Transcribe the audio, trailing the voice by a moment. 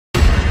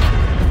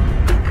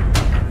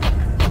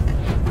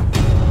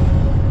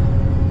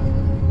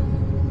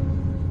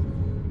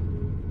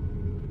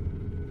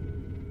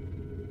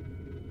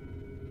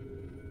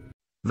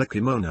The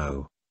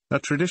kimono, a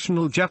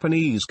traditional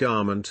Japanese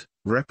garment,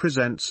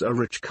 represents a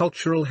rich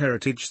cultural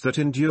heritage that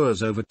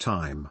endures over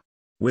time.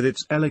 With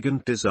its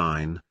elegant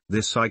design,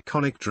 this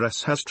iconic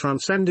dress has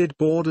transcended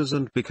borders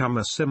and become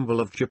a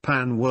symbol of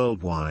Japan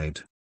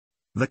worldwide.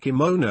 The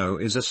kimono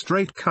is a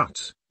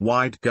straight-cut,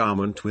 wide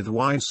garment with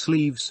wide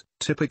sleeves,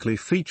 typically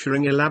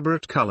featuring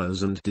elaborate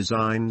colors and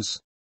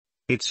designs.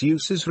 Its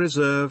use is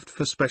reserved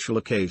for special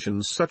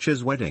occasions such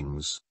as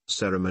weddings,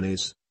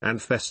 ceremonies, and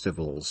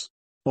festivals.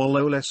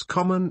 Although less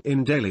common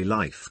in daily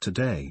life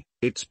today,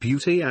 its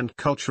beauty and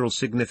cultural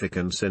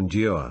significance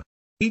endure.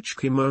 Each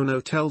kimono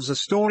tells a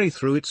story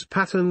through its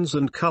patterns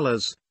and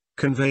colors,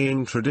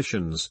 conveying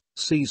traditions,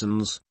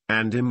 seasons,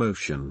 and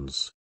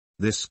emotions.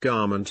 This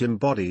garment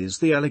embodies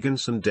the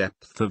elegance and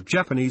depth of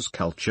Japanese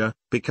culture,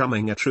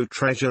 becoming a true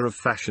treasure of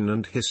fashion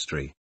and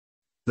history.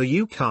 The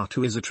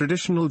yukata is a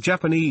traditional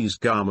Japanese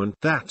garment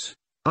that,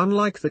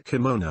 unlike the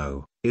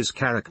kimono, is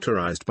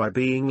characterized by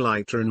being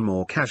lighter and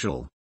more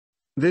casual.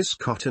 This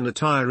cotton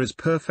attire is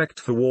perfect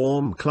for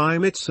warm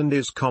climates and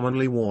is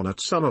commonly worn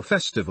at summer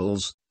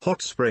festivals,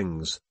 hot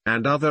springs,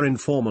 and other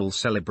informal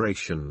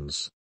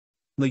celebrations.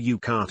 The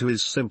yukata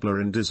is simpler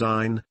in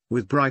design,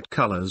 with bright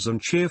colors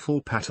and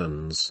cheerful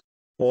patterns.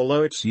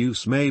 Although its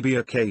use may be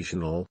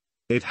occasional,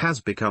 it has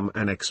become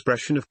an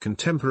expression of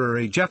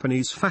contemporary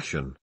Japanese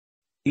fashion.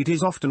 It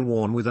is often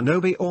worn with an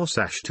obi or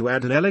sash to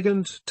add an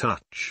elegant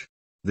touch.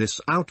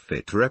 This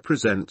outfit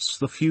represents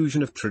the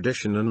fusion of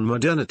tradition and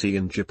modernity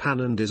in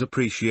Japan and is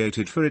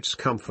appreciated for its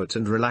comfort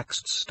and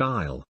relaxed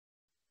style.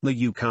 The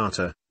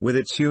yukata, with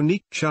its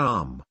unique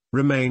charm,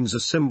 remains a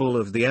symbol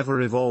of the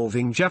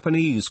ever-evolving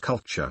Japanese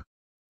culture.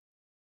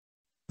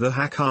 The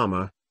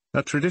Hakama,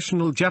 a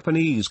traditional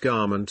Japanese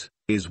garment,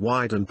 is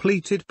wide and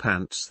pleated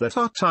pants that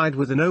are tied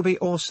with an obi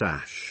or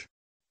sash.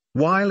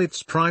 While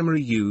its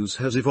primary use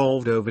has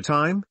evolved over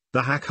time,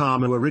 the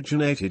Hakama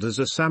originated as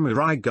a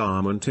samurai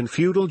garment in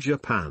feudal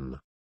Japan.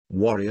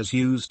 Warriors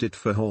used it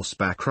for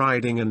horseback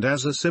riding and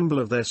as a symbol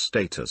of their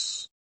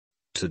status.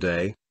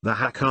 Today, the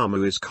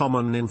Hakama is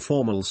common in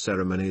formal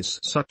ceremonies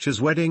such as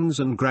weddings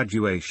and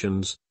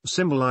graduations,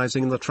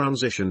 symbolizing the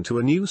transition to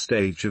a new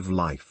stage of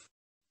life.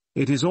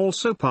 It is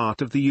also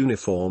part of the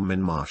uniform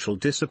in martial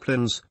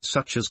disciplines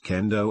such as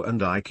Kendo and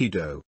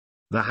Aikido.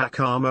 The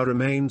Hakama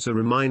remains a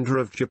reminder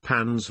of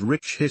Japan's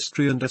rich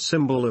history and a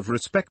symbol of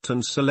respect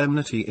and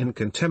solemnity in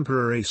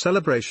contemporary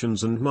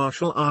celebrations and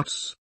martial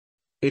arts.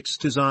 Its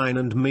design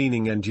and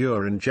meaning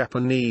endure in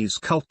Japanese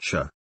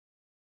culture.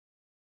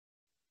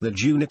 The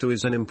Jūnihitoe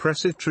is an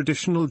impressive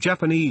traditional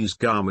Japanese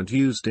garment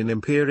used in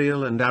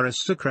imperial and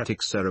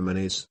aristocratic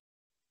ceremonies.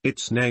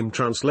 Its name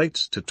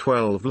translates to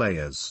 12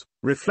 layers,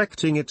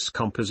 reflecting its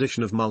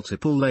composition of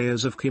multiple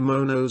layers of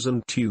kimonos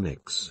and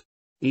tunics.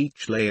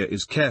 Each layer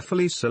is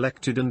carefully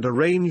selected and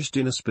arranged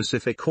in a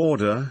specific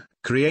order,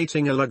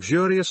 creating a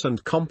luxurious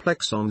and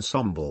complex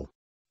ensemble.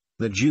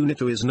 The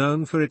Jūnihitoe is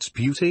known for its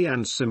beauty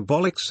and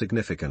symbolic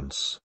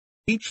significance.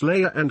 Each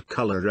layer and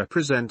color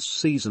represents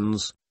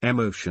seasons,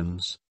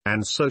 emotions,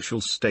 and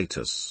social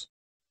status.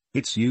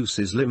 Its use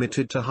is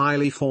limited to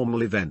highly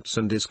formal events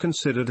and is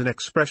considered an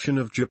expression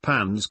of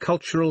Japan's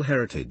cultural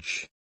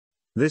heritage.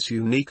 This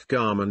unique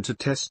garment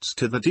attests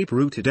to the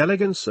deep-rooted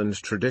elegance and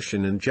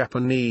tradition in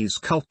Japanese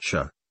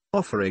culture,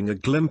 offering a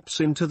glimpse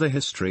into the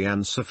history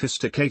and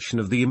sophistication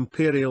of the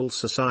imperial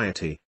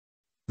society.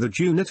 The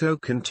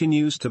Jūnihitoe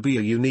continues to be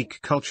a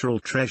unique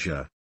cultural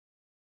treasure.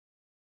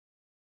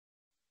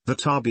 The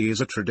Tabi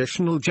is a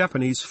traditional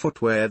Japanese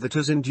footwear that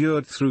has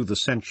endured through the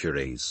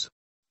centuries.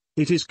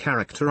 It is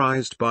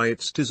characterized by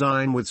its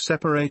design with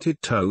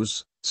separated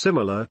toes,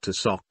 similar to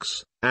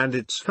socks, and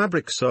its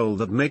fabric sole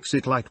that makes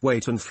it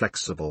lightweight and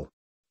flexible.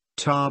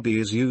 Tabi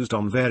is used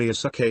on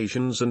various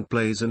occasions and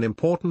plays an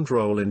important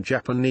role in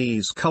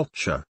Japanese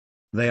culture.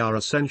 They are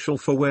essential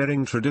for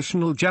wearing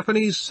traditional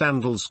Japanese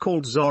sandals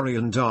called Zori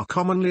and are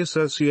commonly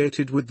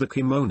associated with the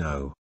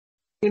kimono.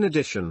 In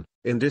addition,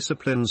 in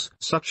disciplines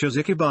such as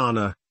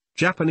ikebana,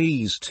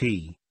 Japanese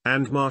tea,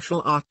 and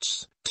martial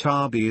arts,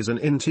 Tabi is an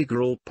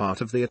integral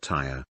part of the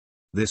attire.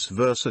 This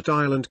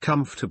versatile and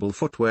comfortable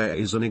footwear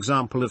is an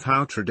example of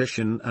how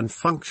tradition and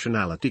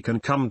functionality can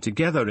come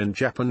together in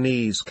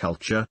Japanese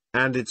culture,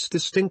 and its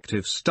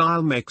distinctive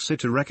style makes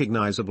it a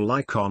recognizable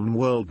icon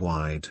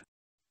worldwide.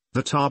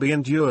 The Tabi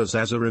endures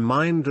as a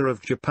reminder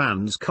of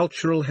Japan's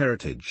cultural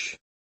heritage.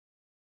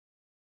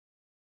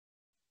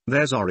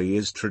 The Zori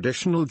is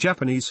traditional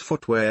Japanese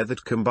footwear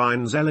that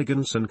combines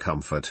elegance and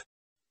comfort.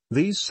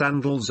 These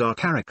sandals are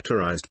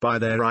characterized by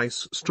their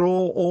rice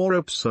straw or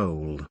rope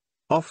sole,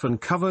 often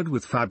covered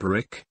with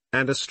fabric,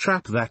 and a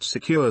strap that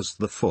secures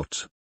the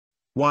foot.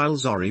 While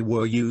Zori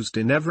were used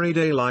in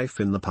everyday life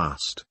in the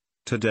past,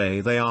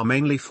 today they are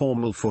mainly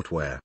formal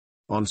footwear.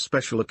 On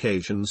special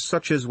occasions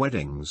such as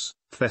weddings,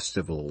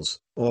 festivals,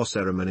 or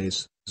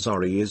ceremonies,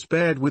 Zori is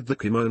paired with the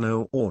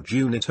kimono or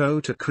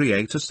Jūnihitoe to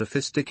create a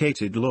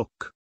sophisticated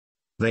look.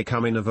 They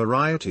come in a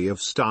variety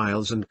of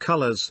styles and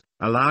colors,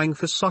 allowing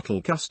for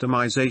subtle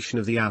customization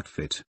of the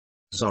outfit.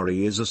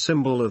 Zori is a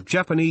symbol of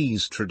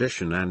Japanese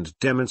tradition and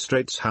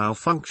demonstrates how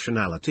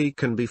functionality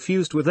can be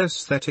fused with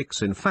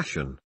aesthetics in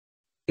fashion.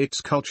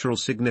 Its cultural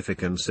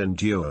significance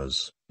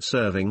endures,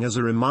 serving as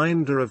a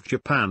reminder of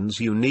Japan's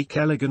unique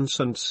elegance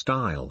and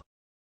style.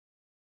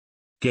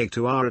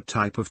 Geta are a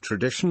type of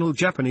traditional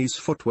Japanese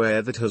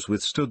footwear that has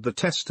withstood the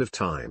test of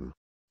time.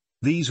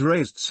 These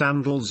raised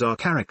sandals are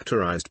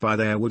characterized by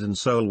their wooden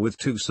sole with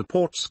two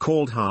supports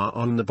called ha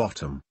on the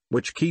bottom,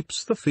 which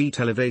keeps the feet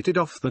elevated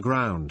off the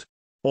ground.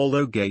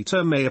 Although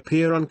Geta may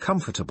appear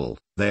uncomfortable,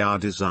 they are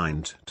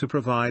designed to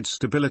provide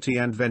stability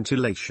and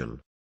ventilation.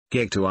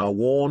 Geta are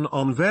worn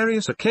on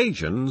various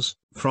occasions,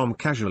 from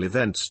casual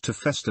events to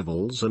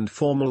festivals and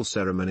formal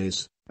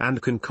ceremonies,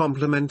 and can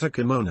complement a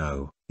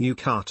kimono,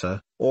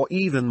 yukata, or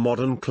even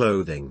modern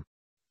clothing.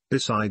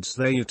 Besides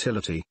their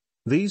utility,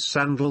 these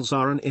sandals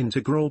are an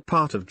integral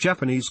part of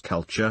Japanese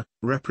culture,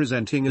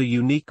 representing a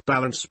unique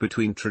balance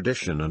between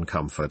tradition and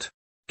comfort.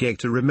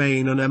 Geta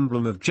remain an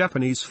emblem of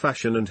Japanese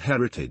fashion and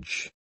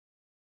heritage.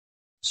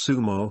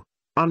 Sumo,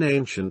 an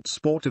ancient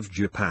sport of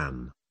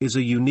Japan, is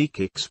a unique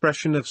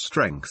expression of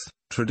strength,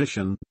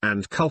 tradition,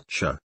 and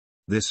culture.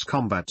 This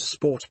combat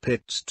sport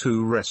pits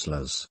two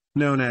wrestlers,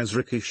 known as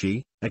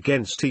rikishi,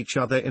 against each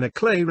other in a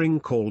clay ring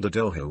called a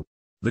doho.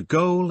 The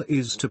goal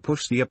is to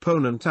push the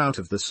opponent out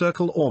of the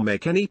circle or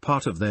make any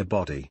part of their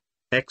body,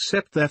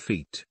 except their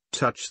feet,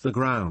 touch the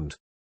ground.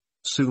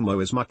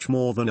 Sumo is much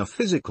more than a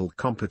physical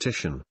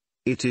competition.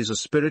 It is a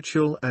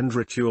spiritual and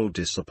ritual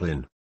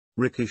discipline.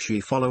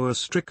 Rikishi follow a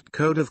strict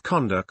code of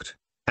conduct,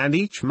 and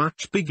each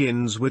match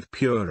begins with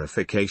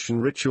purification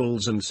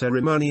rituals and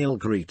ceremonial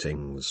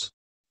greetings.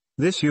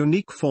 This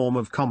unique form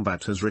of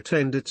combat has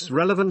retained its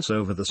relevance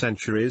over the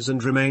centuries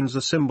and remains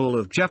a symbol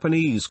of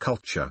Japanese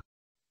culture.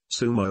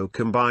 Sumo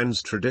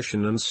combines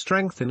tradition and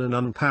strength in an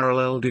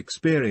unparalleled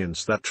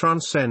experience that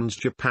transcends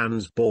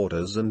Japan's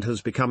borders and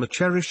has become a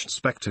cherished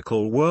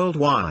spectacle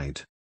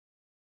worldwide.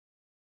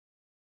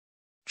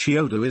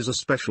 Chiyoda is a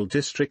special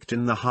district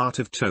in the heart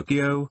of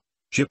Tokyo,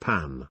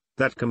 Japan,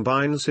 that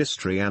combines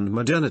history and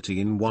modernity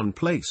in one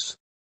place.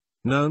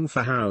 Known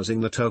for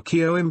housing the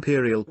Tokyo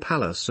Imperial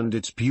Palace and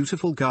its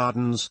beautiful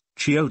gardens,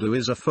 Chiyoda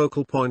is a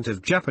focal point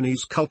of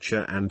Japanese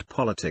culture and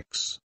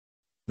politics.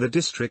 The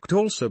district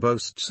also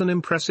boasts an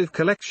impressive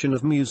collection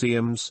of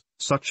museums,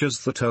 such as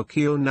the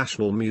Tokyo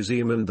National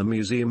Museum and the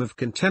Museum of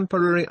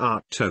Contemporary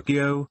Art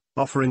Tokyo,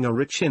 offering a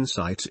rich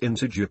insight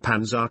into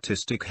Japan's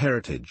artistic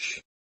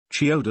heritage.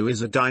 Chiyoda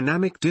is a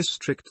dynamic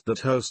district that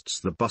hosts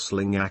the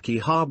bustling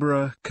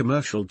Akihabara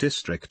commercial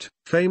district,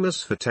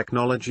 famous for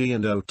technology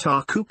and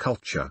otaku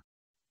culture.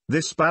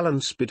 This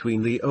balance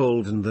between the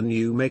old and the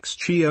new makes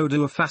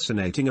Chiyoda a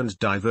fascinating and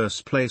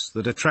diverse place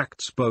that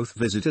attracts both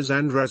visitors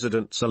and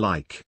residents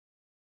alike.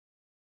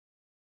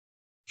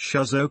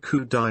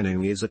 Shushoku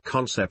dining is a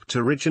concept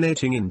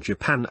originating in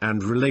Japan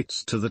and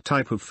relates to the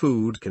type of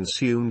food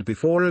consumed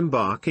before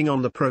embarking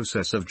on the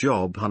process of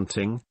job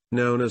hunting,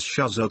 known as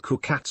Shushoku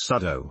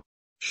katsudo.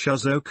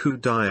 Shushoku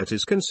diet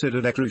is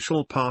considered a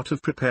crucial part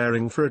of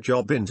preparing for a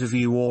job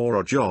interview or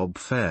a job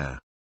fair.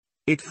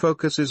 It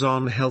focuses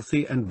on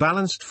healthy and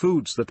balanced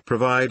foods that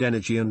provide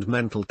energy and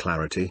mental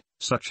clarity,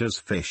 such as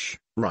fish,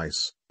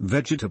 rice,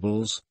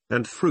 vegetables,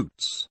 and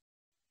fruits.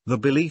 The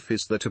belief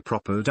is that a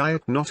proper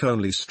diet not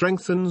only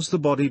strengthens the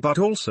body but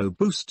also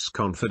boosts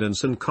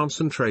confidence and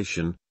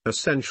concentration,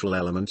 essential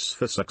elements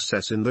for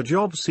success in the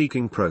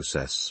job-seeking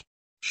process.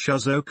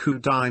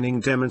 Shushoku dining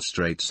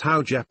demonstrates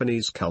how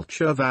Japanese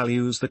culture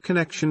values the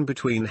connection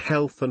between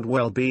health and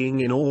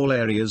well-being in all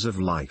areas of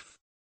life.